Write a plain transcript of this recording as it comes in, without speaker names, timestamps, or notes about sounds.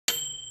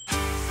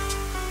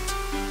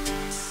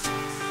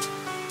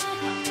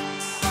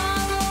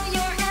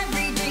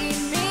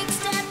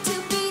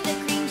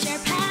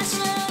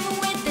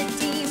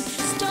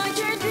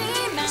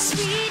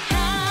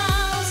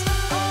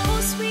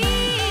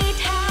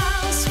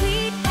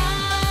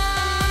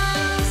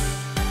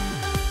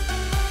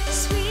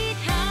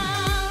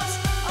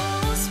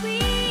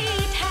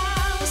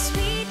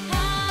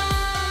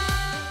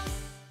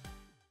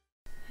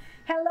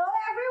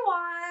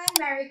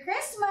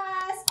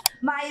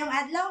Maayong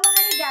adlaw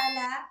mga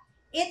higala.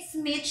 It's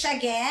Mitch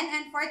again,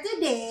 and for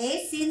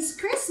today, since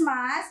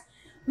Christmas,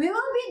 we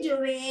will be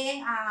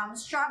doing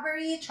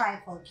strawberry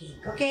trifle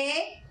cake,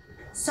 okay?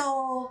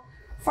 So,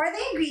 for the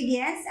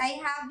ingredients,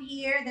 I have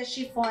here the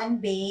chiffon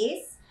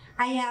base.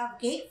 I have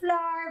cake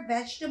flour,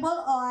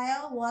 vegetable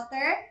oil,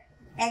 water,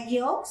 egg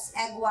yolks,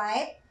 egg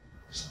white,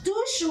 2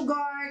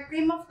 sugar,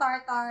 cream of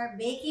tartar,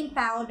 baking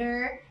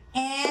powder,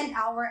 and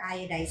our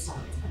iodized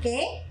salt,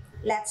 okay?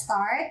 Let's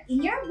start.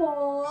 In your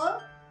bowl,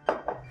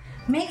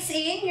 mix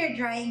in your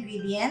dry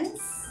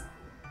ingredients.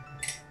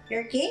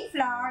 Your cake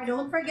flour,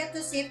 don't forget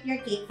to sift your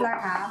cake flour,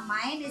 ha?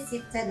 Mine is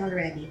sifted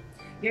already.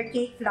 Your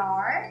cake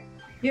flour,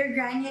 your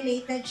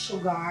granulated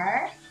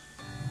sugar,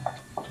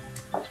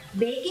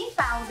 baking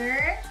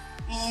powder,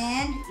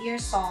 and your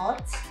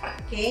salt,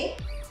 okay?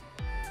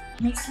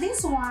 Mix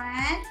this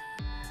one.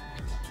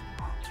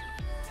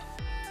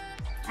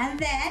 And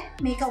then,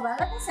 make a well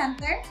at the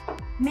center.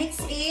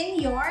 Mix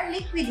in your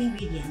liquid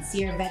ingredients,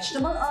 your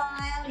vegetable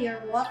oil, your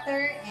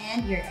water,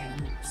 and your egg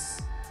yolks.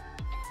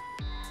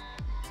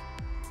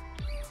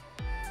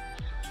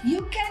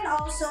 You can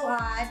also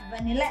add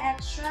vanilla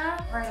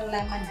extra or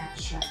lemon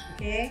extra,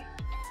 okay?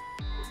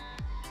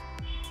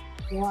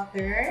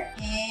 Water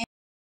and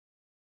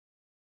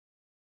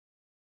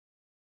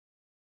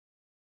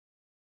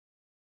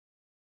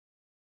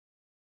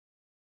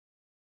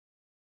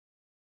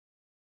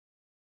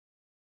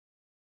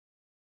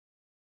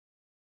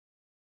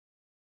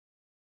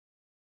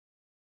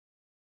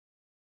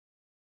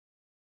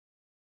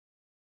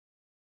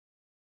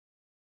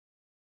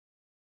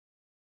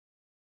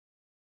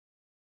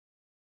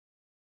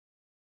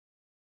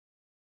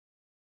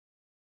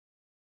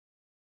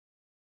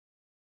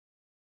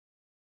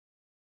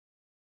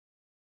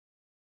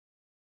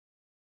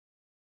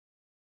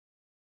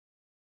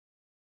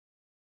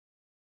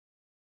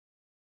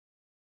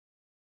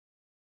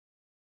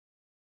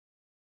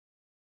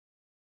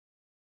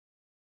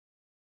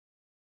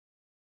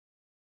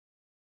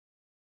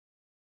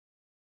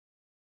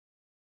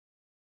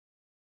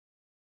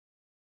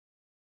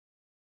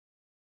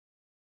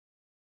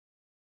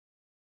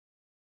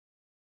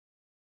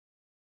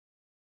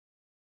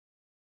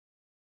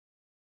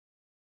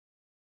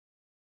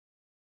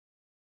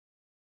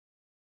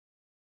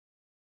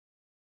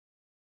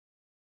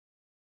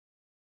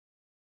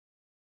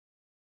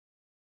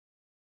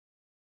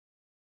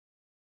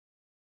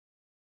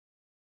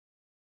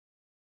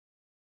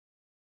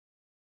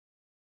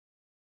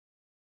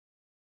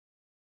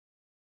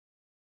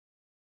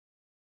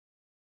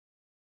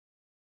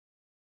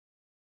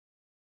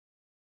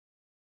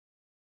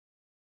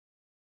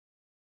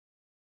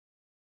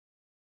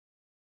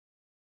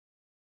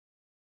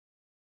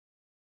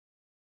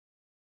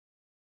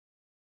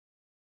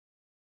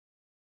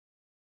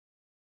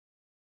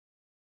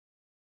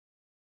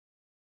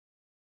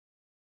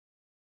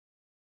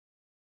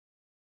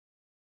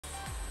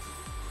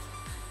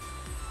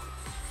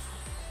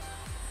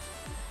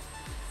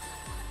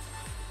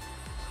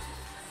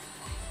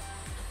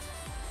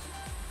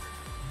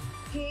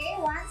okay,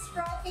 once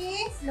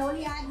frothy,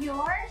 slowly add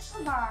your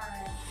sugar.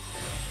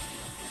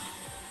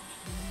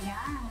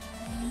 Yan.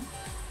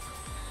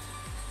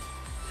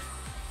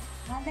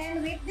 And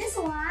then whip this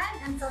one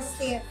until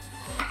stiff.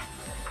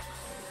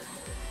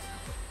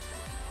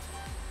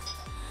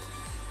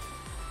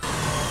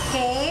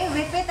 Okay,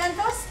 whip it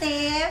until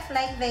stiff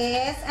like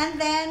this,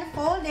 and then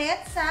fold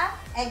it sa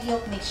egg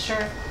yolk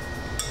mixture.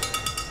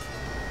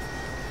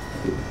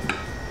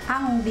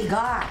 Ang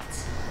bigat.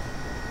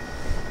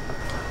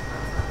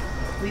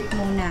 Whip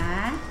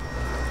muna.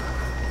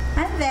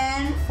 And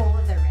then,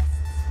 fold the rest.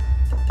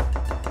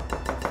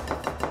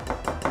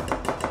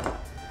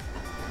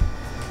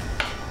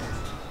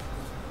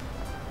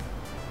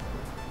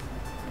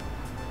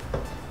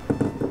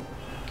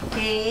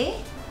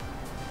 Okay.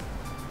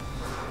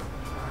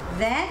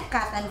 Then,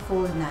 cut and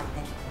fold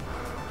natin.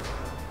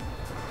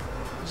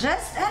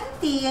 Just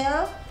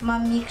until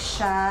ma-mix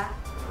siya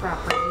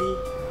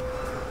properly.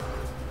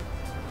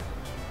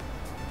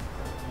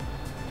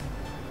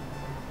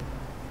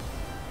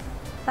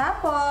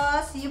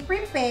 Tapos, you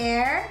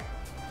prepare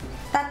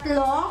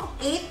tatlong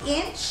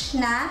 8-inch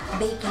na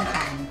baking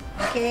pan.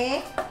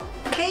 Okay?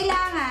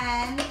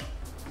 Kailangan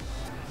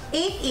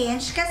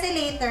 8-inch kasi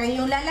later,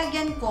 yung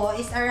lalagyan ko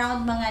is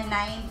around mga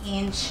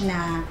 9-inch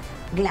na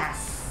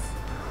glass.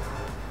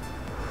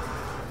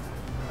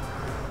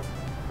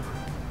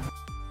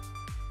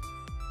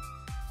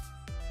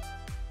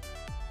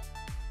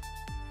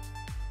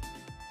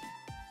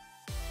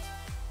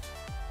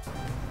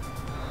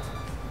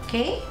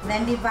 Okay,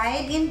 then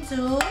divide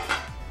into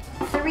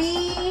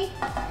 3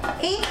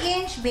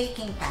 8-inch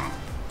baking pan.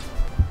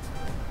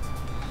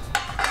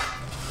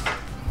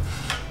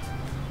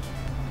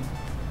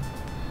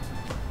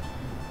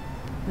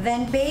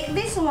 Then bake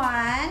this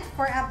one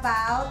for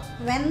about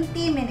 20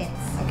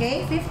 minutes,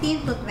 okay?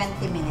 15 to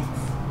 20 minutes.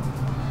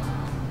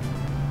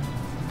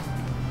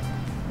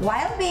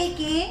 While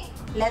baking,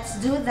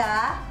 let's do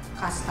the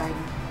custard.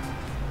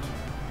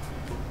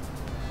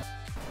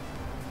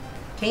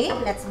 Okay,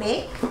 let's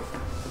bake.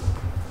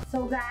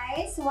 So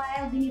guys,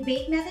 while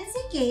binibake natin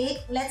si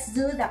cake, let's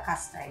do the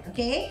custard,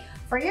 okay?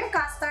 For your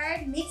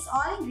custard, mix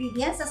all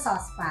ingredients sa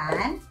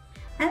saucepan.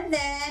 And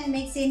then,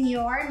 mix in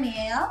your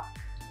milk.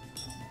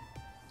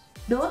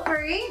 Don't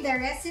worry,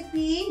 the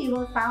recipe you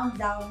will find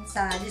down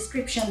sa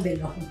description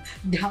below.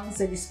 Down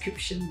sa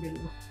description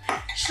below.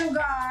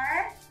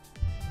 Sugar.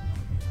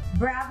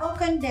 Bravo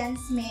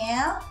condensed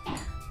milk.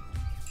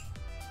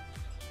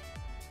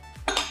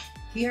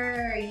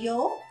 Your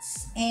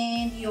yolks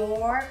and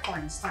your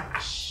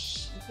cornstarch.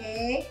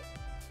 Okay?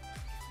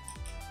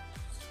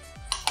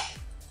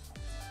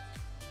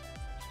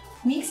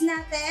 Mix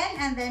natin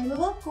and then we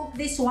will cook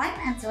this one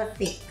until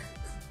thick.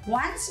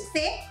 Once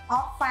thick,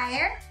 off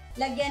fire,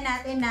 lagyan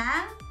natin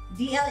ng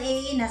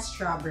DLA na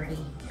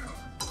strawberry.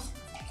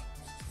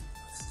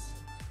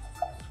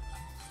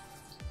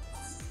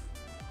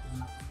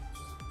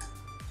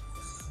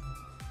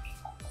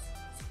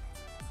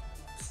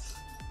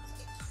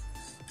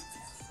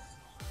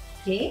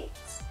 Okay?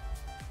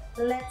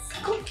 Let's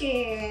cook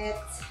it.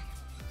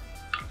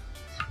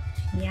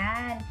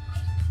 Yan.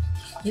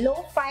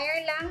 Low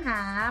fire lang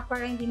ha,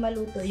 para hindi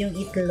maluto yung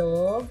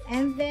itlog.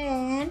 And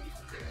then,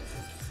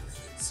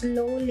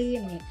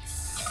 slowly mix.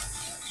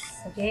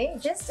 Okay?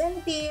 Just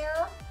until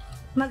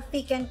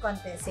mag-thicken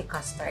konti si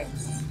custard.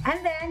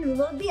 And then, we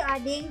will be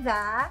adding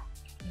the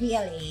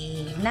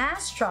DLA na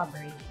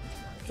strawberry.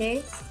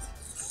 Okay?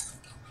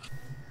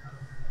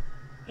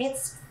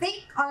 It's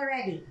thick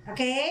already.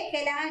 Okay?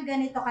 Kailangan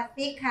ganito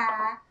ka-thick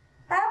ha.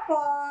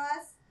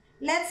 Tapos,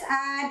 let's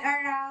add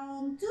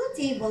around 2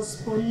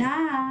 tablespoons na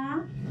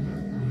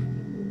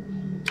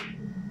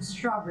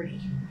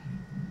strawberry.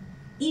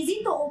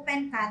 Easy to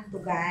open can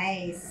to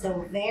guys.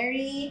 So,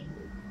 very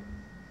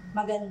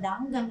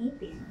magandang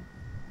gamitin.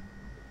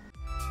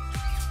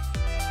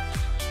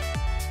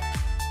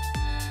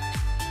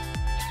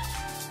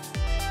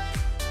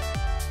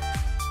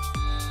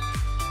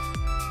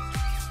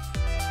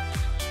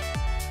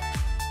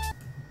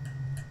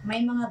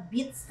 May mga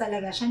bits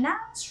talaga siya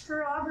ng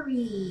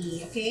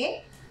strawberry.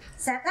 Okay?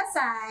 Set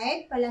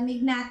aside,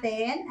 palamig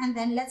natin, and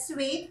then let's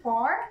wait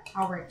for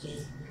our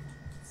cake.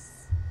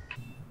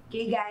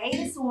 Okay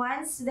guys,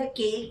 once the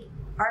cake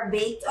are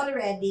baked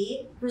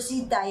already,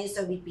 proceed tayo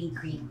sa whipping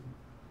cream.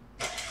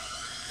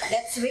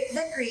 Let's whip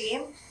the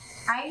cream.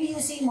 I'm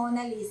using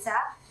Mona Lisa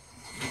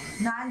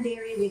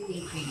non-dairy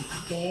whipping cream.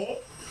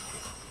 Okay?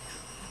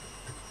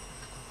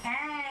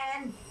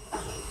 And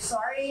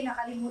sorry,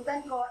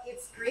 nakalimutan ko,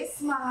 it's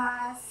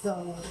Christmas.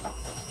 So,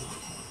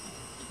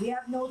 we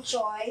have no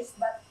choice,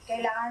 but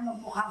kailangan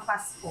magmukhang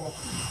Pasko.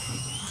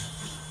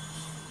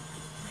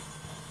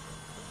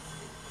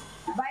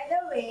 By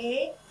the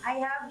way, I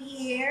have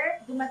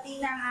here, dumating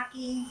na ang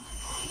aking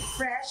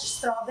fresh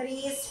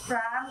strawberries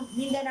from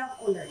Mindanao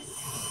Coolers.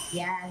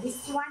 Yeah,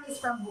 this one is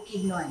from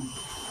Bukidnon.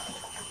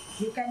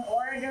 You can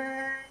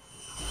order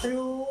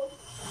through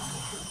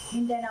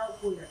Mindanao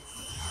Coolers.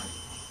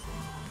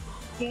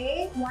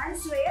 Okay, one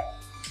sweep.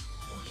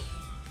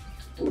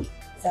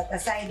 Set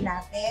aside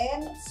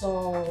natin.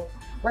 So,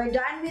 we're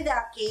done with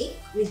the cake.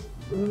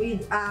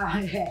 We're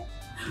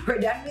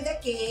done with the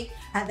cake,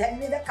 and then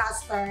with the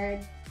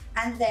custard,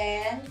 and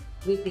then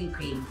whipping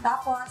cream.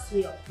 Tapos,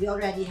 we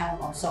already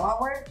have also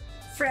our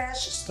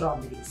fresh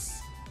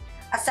strawberries.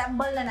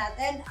 Assemble na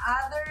natin.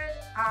 Other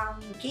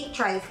cake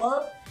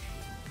trifle,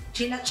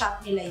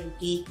 china-chop nila yung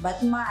cake. But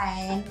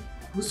mine,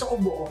 gusto ko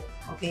buo.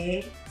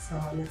 Okay? So,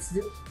 let's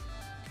do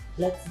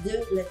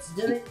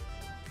it.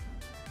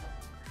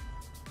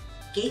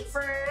 Cake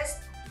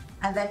first,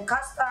 and then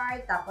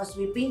custard, tapos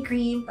whipping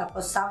cream,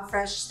 tapos some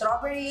fresh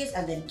strawberries,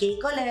 and then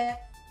cake ulit,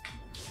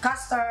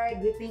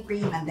 custard, whipping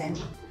cream, and then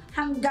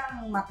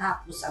hanggang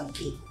matapos ang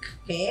cake.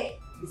 Okay?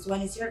 This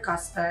one is your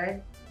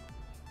custard.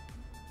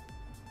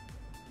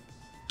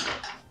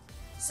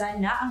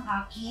 Sana ang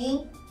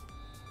aking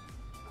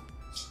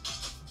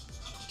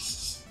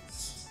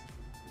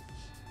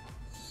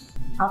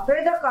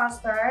after the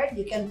custard,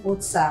 you can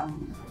put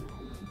some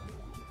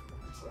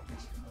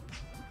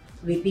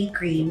whipping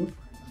cream.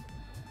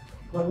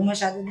 Huwag mo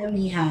masyado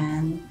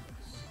damihan.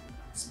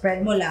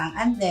 Spread mo lang.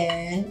 And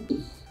then,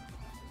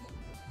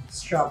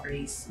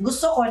 strawberries.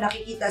 Gusto ko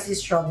nakikita si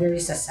strawberry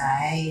sa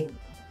side.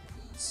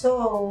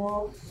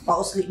 So,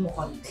 pausli mo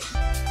konti.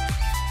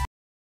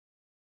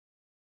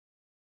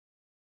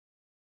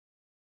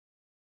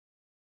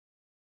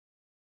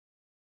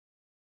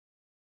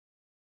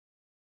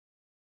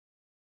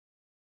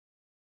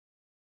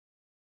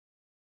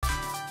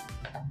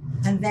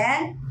 And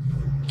then,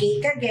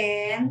 cake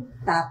again,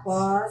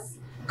 tapos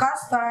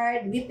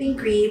custard, whipping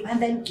cream, and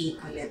then cake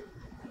ulit.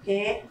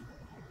 Okay?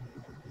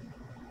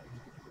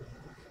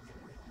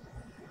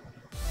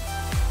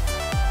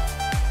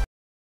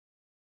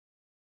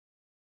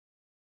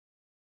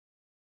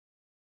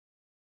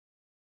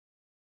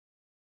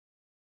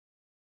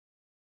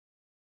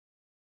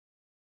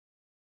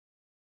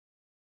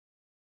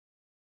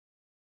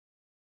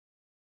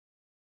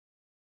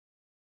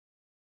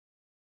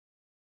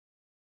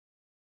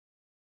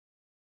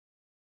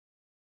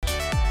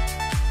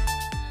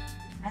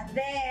 And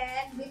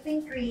then,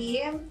 whipping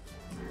cream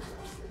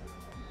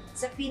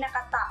sa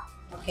pinaka-top.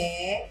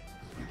 Okay?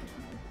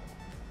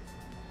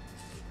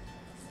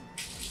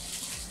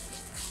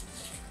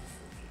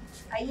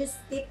 I use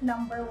tip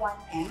number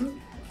 1M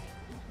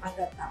on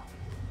the top.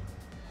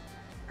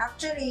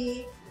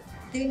 Actually,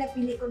 ito yung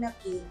napili ko na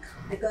cake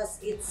because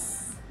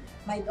it's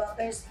my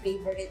daughter's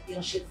favorite,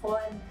 yung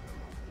chiffon.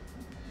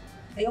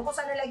 Ayoko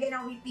sana lagyan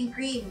ng whipping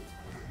cream.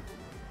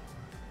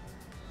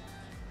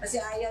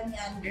 Kasi ayaw ni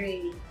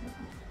Andre,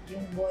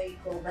 yung boy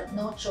ko, but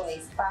no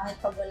choice. Pangit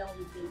pag walang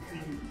whipping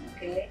cream.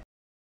 Okay?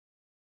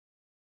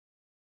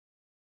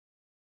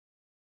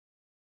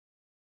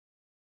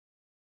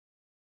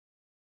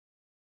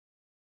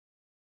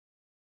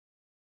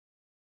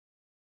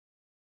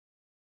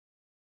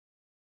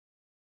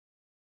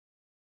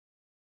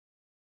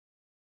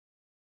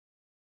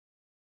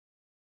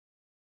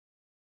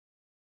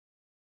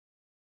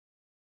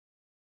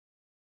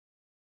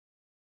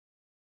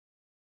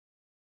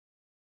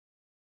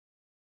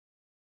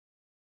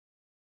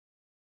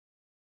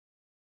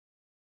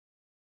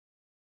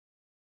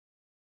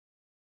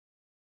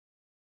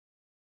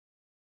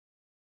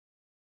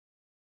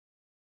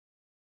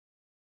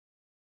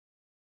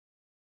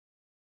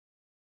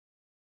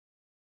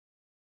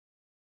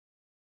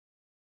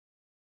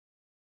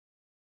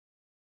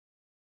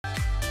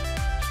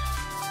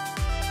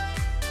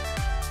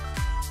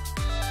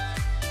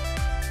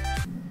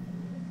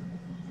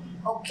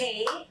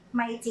 Okay,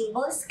 my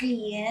table is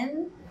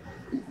clean.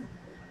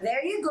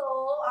 There you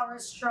go, our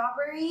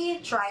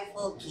strawberry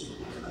trifle cake.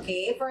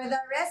 Okay, for the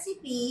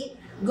recipe,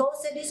 go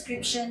sa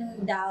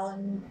description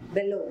down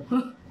below.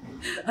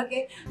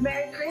 Okay,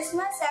 Merry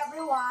Christmas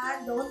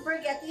everyone. Don't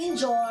forget to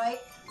enjoy,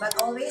 but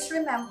always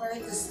remember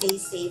to stay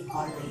safe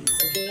always.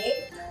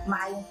 Okay,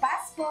 Maayong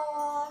Pasko.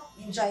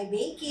 Enjoy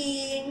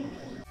baking.